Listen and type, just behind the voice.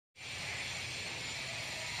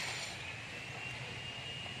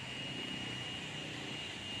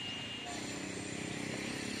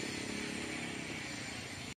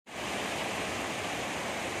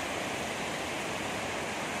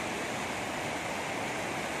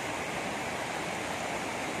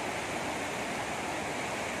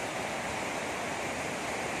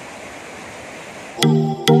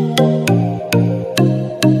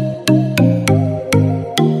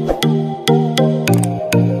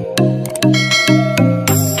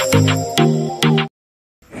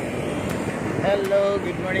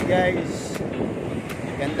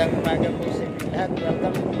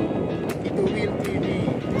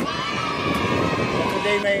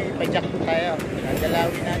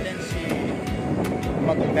Dadalawin natin si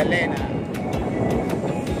Magdalena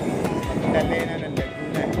ng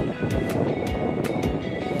Laguna.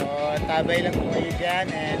 So tabay lang po kayo dyan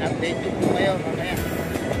and update ko po kayo mamaya.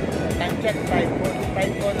 Time check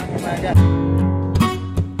 5:45 po ng umaga.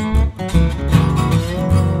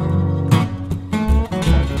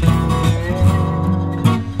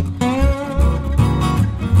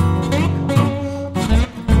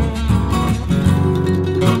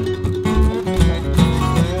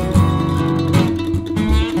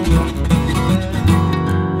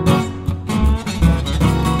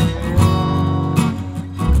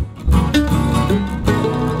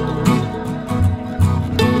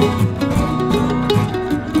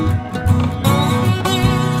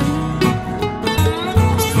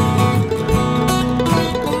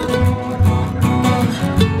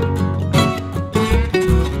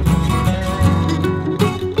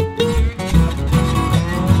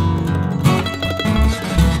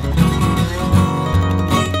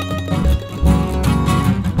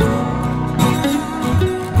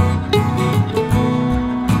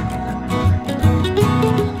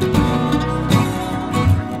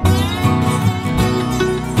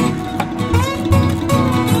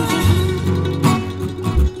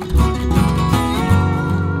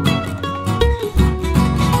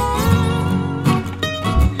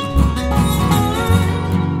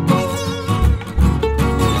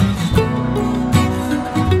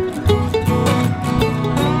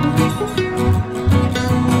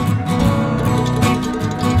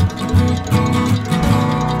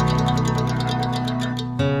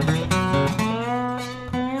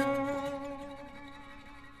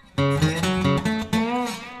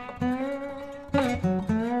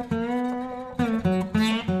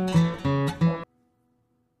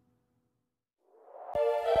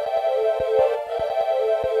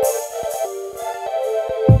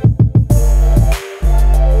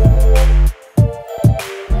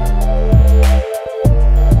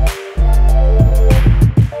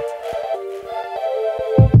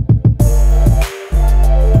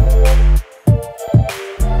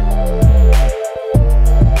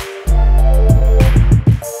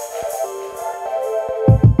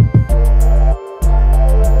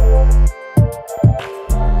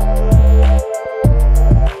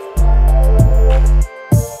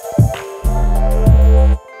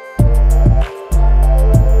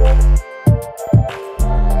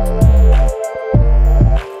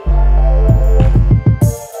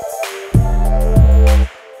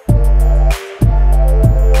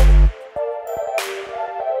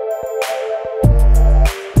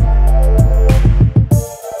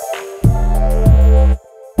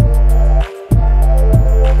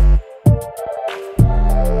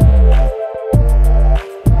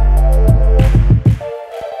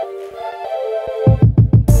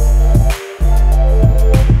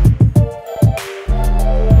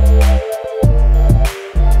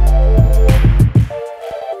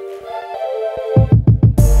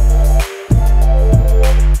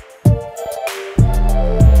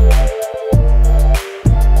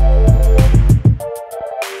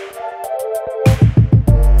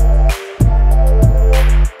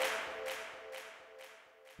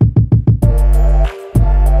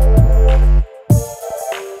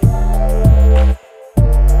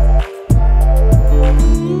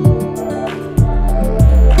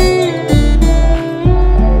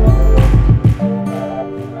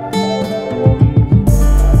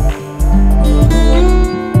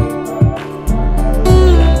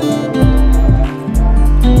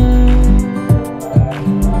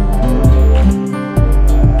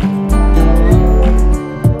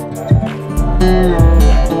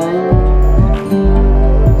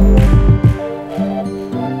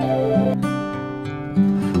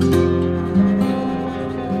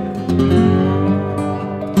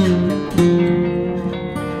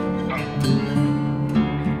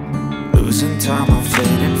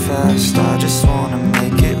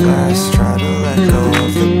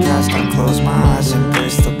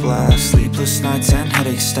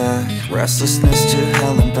 Restlessness to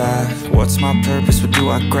hell and back. What's my purpose? What do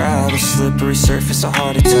I grab? A slippery surface, a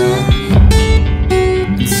heart attack.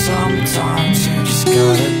 And sometimes you just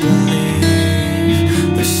gotta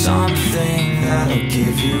believe there's something that'll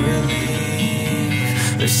give you relief.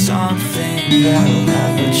 There's something that'll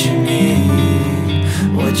have what you need.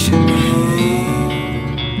 What you need.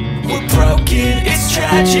 We're broken, it's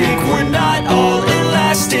tragic. We're not all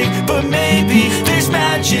elastic, but maybe there's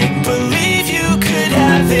magic. Believe you could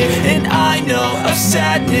have it. And I know of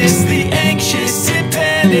sadness, the anxious and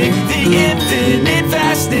panic, the infinite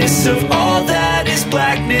vastness of all that is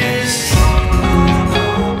blackness. So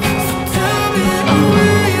tell me,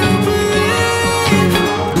 will you believe?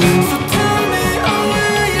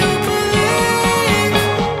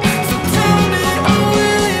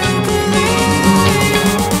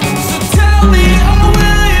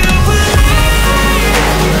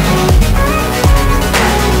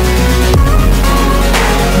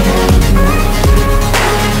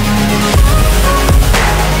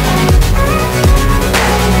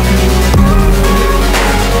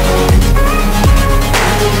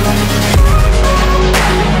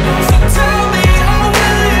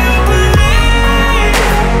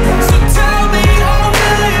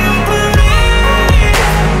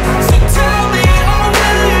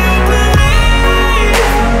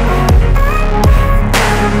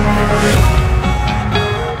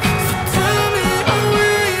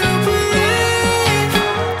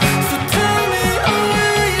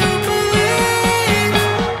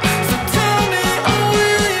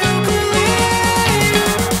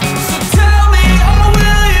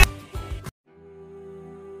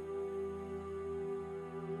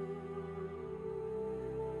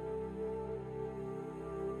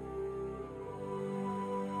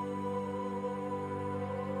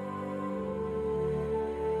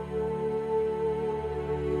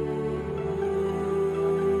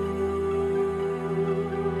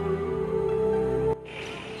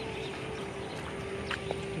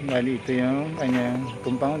 Bali, ito yung kanyang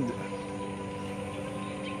compound.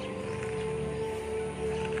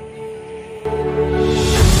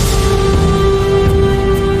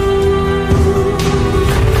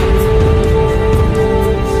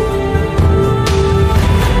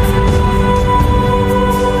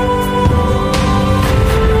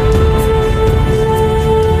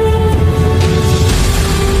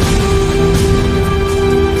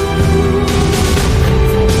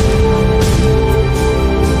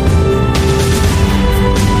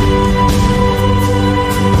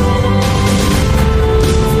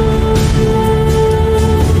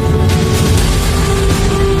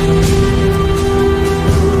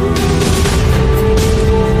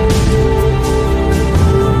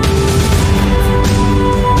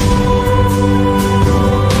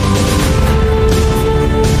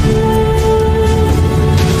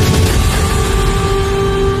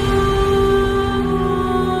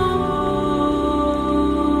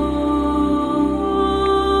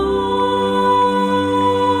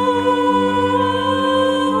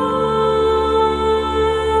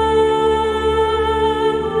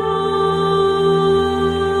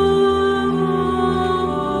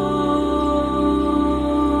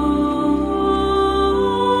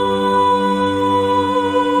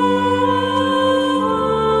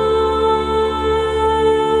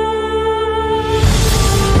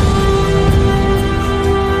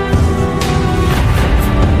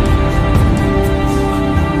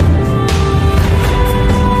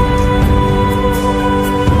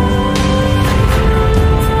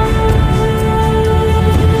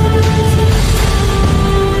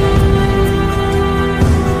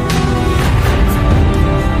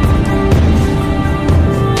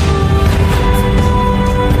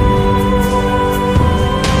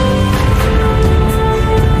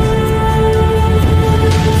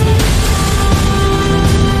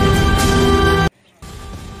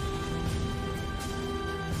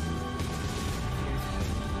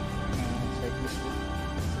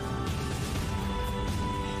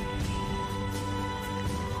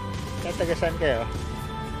 Taga saan kayo?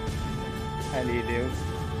 Haliliw.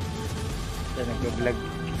 So, nag-vlog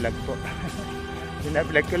po.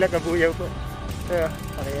 Bina-vlog ko lang, kabuyaw po. So,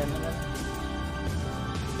 pakiyan na lang.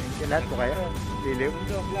 Thank you lahat po kayo. Liliw.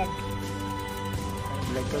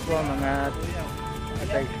 Vlog ko po mga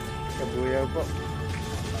atay. Kabuyaw po.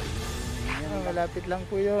 Ayan, malapit lang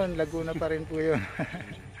po yun. Laguna pa rin po yun.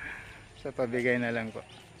 So, pabigay na lang po.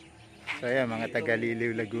 So, ayan, mga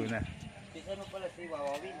taga-Liliw, Laguna. Ano pala si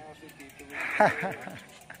Wawawin?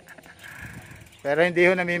 Pero hindi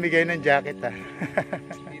ho namimigay ng jacket ha.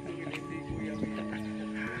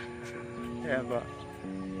 Ayan po.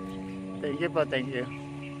 Thank you po, thank you.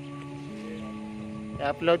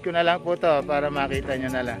 I-upload ko na lang po to para makita nyo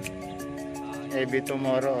na lang. Maybe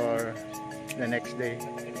tomorrow or the next day.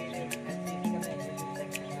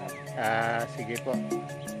 Sige po.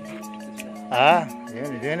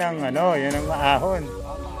 Yun ang ano, yun ang maahon.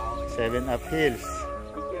 7 Up Hills.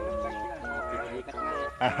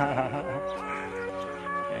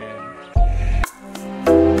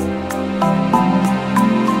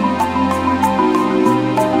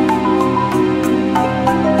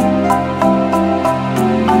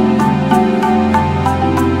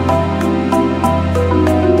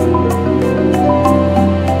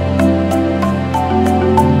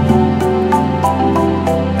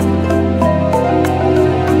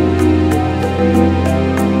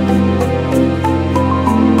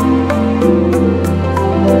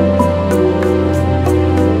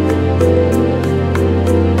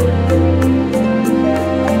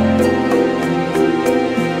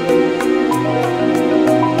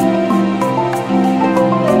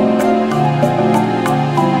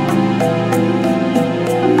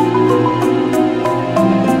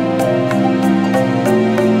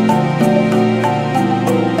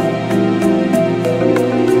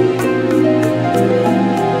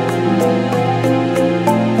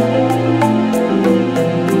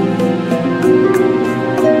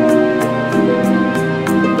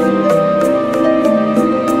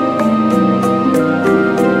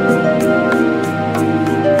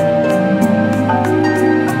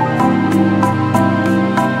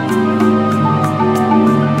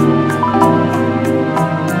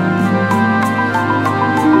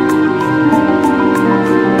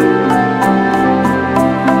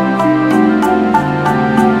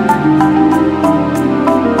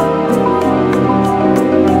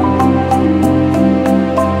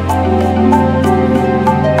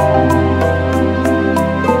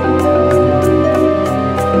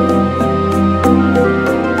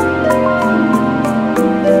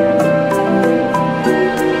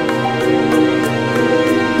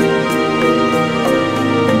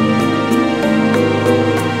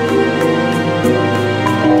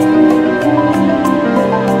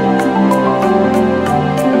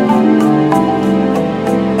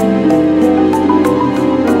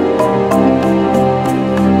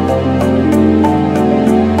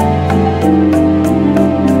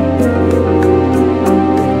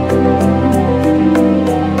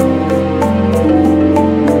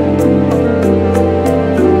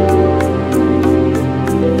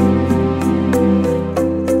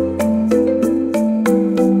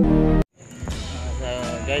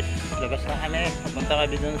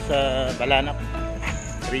 Balanak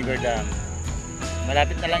River Dam.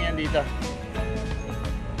 Malapit na lang yan dito.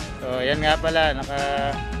 So yan nga pala, naka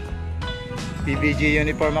PBG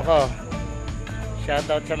uniform ako.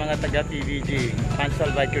 Shoutout sa mga taga PBG, Pansol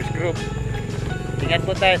Bikers Group. Ingat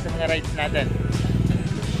po tayo sa mga rides natin.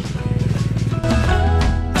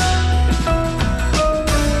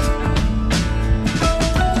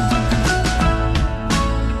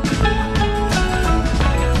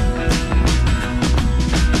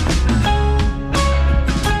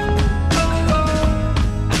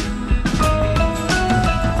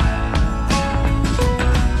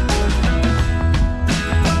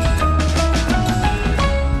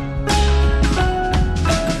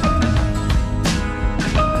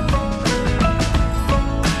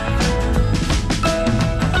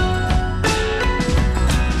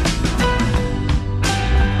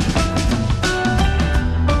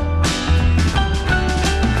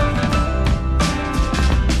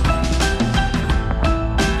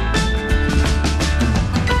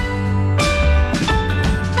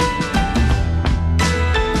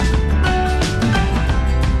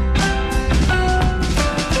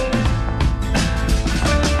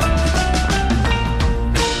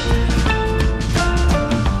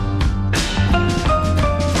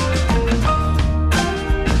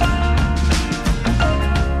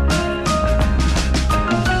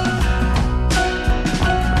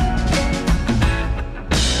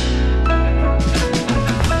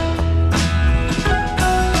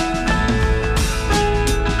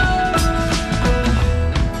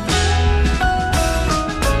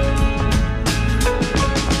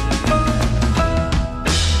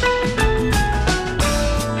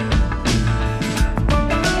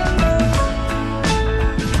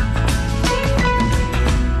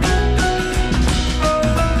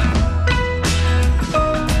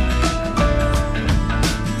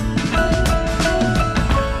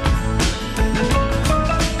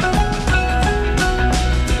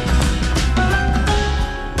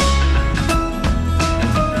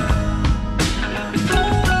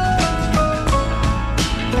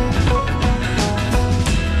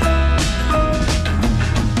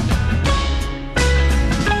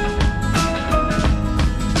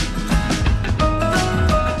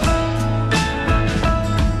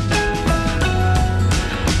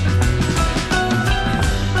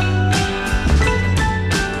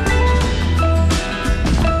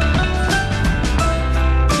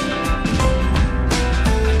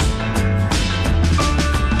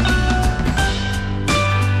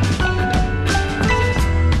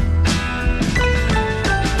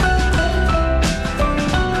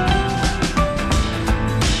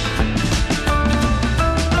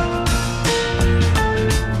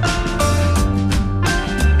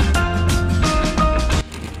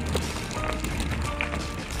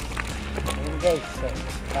 Guys,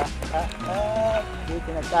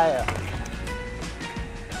 dito na tayo.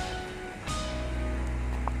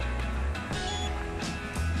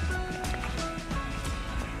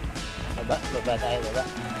 Baba tayo, baba.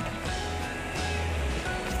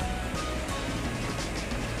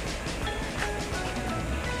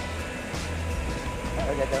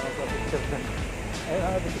 Ganda magpapicture doon. Ay,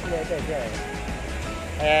 mga bisikleta dyan.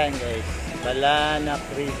 Ayan guys, Balanak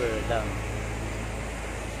River Dam.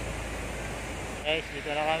 Guys, dito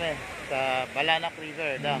na kami sa Balanak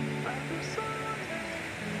River Dam,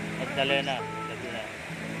 Magdalena, Laguna.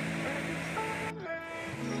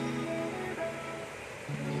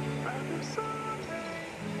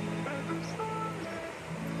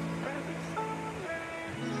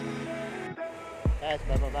 Guys,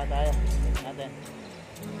 bababa tayo natin.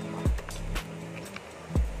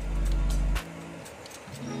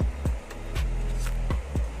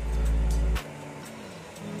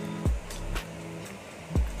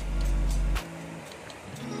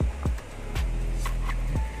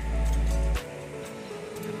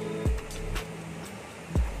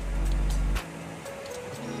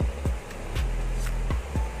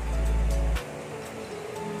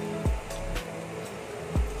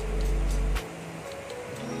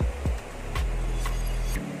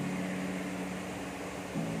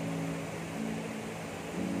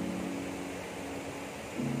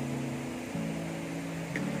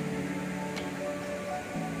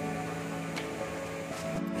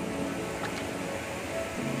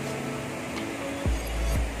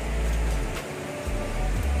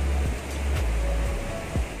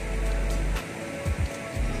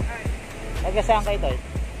 Taga saan kayo, Toy?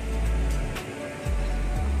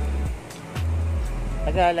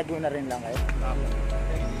 Taga Laguna rin lang kayo? Ano,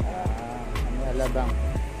 Alabang.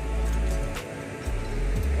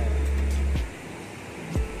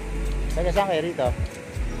 Taga saan kayo rito?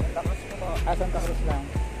 Santa Cruz po. Santa Cruz lang.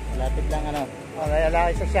 Malapit lang ano. Okay, wala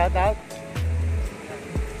kayo sa shoutout.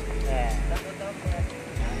 Ayan.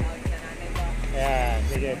 Ayan,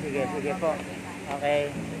 sige po.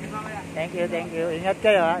 Okay. Thank you. Ingat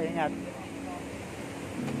kayo ha, ingat.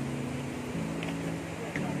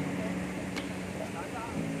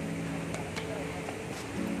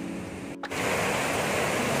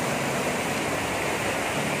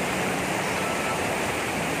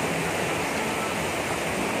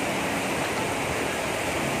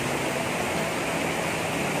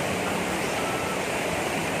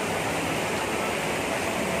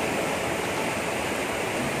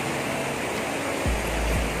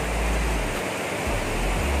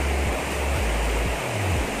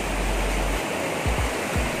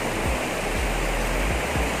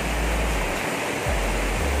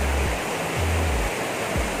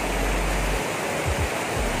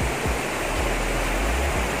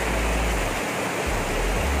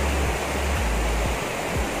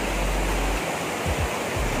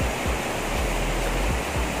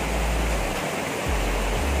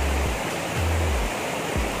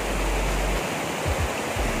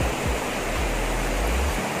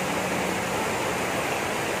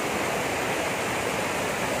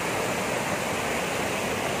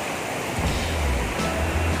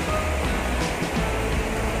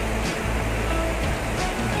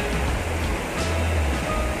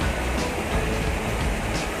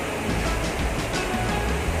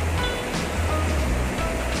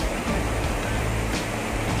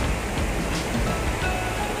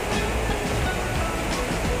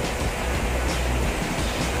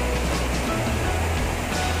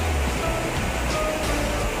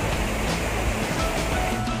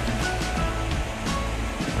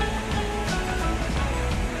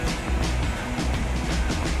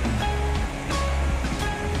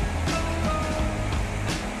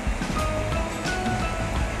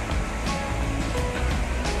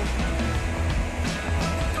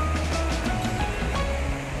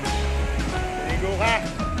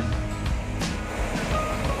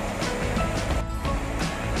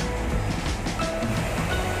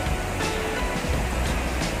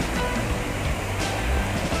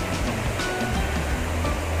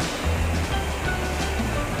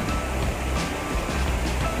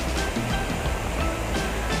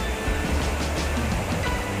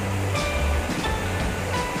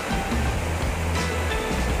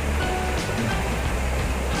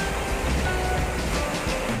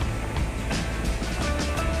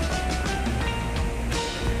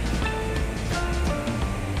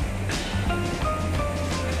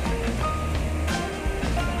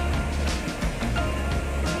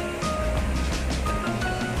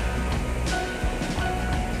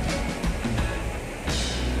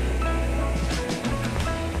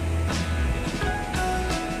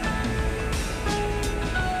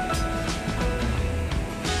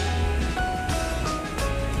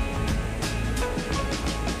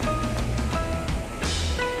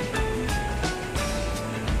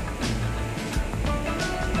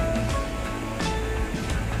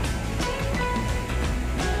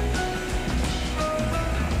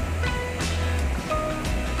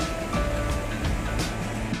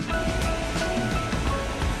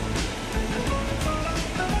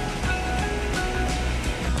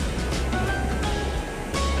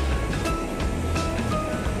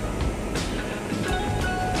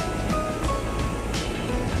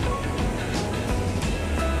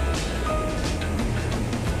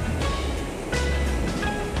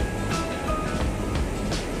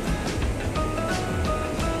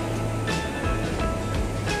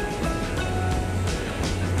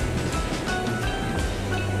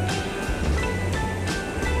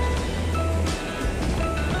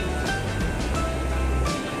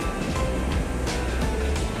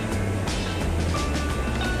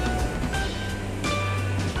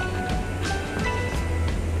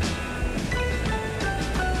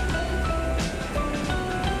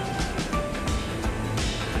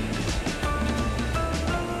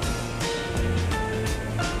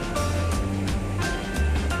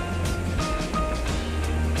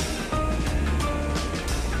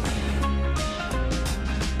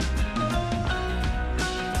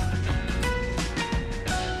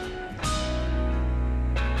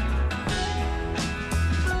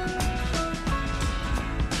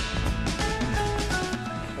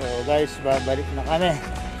 guys, babalik na kami.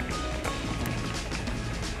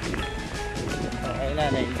 Okay na,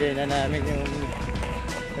 na-enjoy na namin yung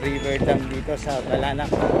river dam dito sa Balanak.